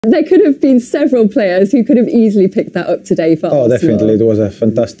There could have been several players who could have easily picked that up today for Arsenal. Definitely. It was a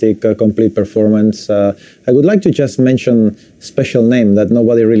fantastic, complete performance. I would like to just mention a special name that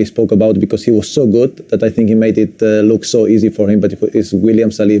nobody really spoke about because he was so good that I think he made it look so easy for him, but it's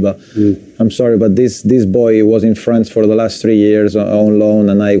William Saliba. I'm sorry, but this boy was in France for the last 3 years on loan,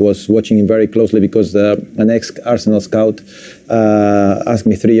 and I was watching him very closely because an ex-Arsenal scout asked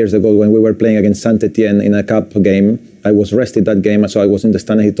me 3 years ago when we were playing against Saint-Etienne in a cup game. I was rested that game, so I was in the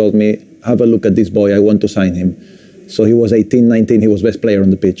stand, and he told me, have a look at this boy, I want to sign him. So he was 18, 19, he was best player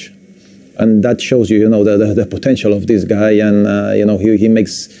on the pitch. And that shows you, the potential of this guy, and, he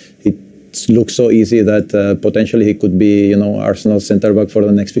makes it look so easy that potentially he could be, Arsenal's centre-back for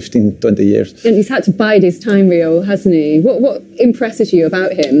the next 15, 20 years. And he's had to bide his time, Rio, hasn't he? What impresses you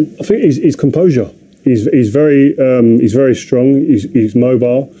about him? I think his composure. He's very strong, he's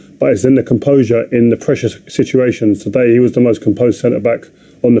mobile, but it's in the composure in the pressure situations. Today, he was the most composed centre-back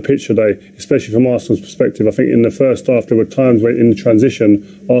on the pitch today, especially from Arsenal's perspective. I think in the first half, there were times where in the transition,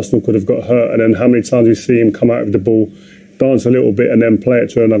 Arsenal could have got hurt, and then how many times we see him come out with the ball, dance a little bit and then play it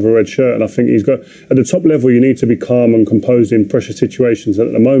to another red shirt. And I think he's got, at the top level, you need to be calm and composed in pressure situations. And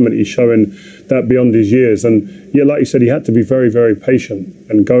at the moment, he's showing that beyond his years. And yeah, like you said, he had to be very, very patient,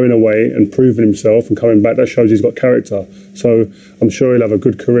 and going away and proving himself and coming back, that shows he's got character. So I'm sure he'll have a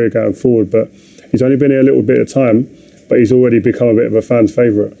good career going forward, but he's only been here a little bit of time, but he's already become a bit of a fan's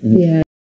favourite. Yeah.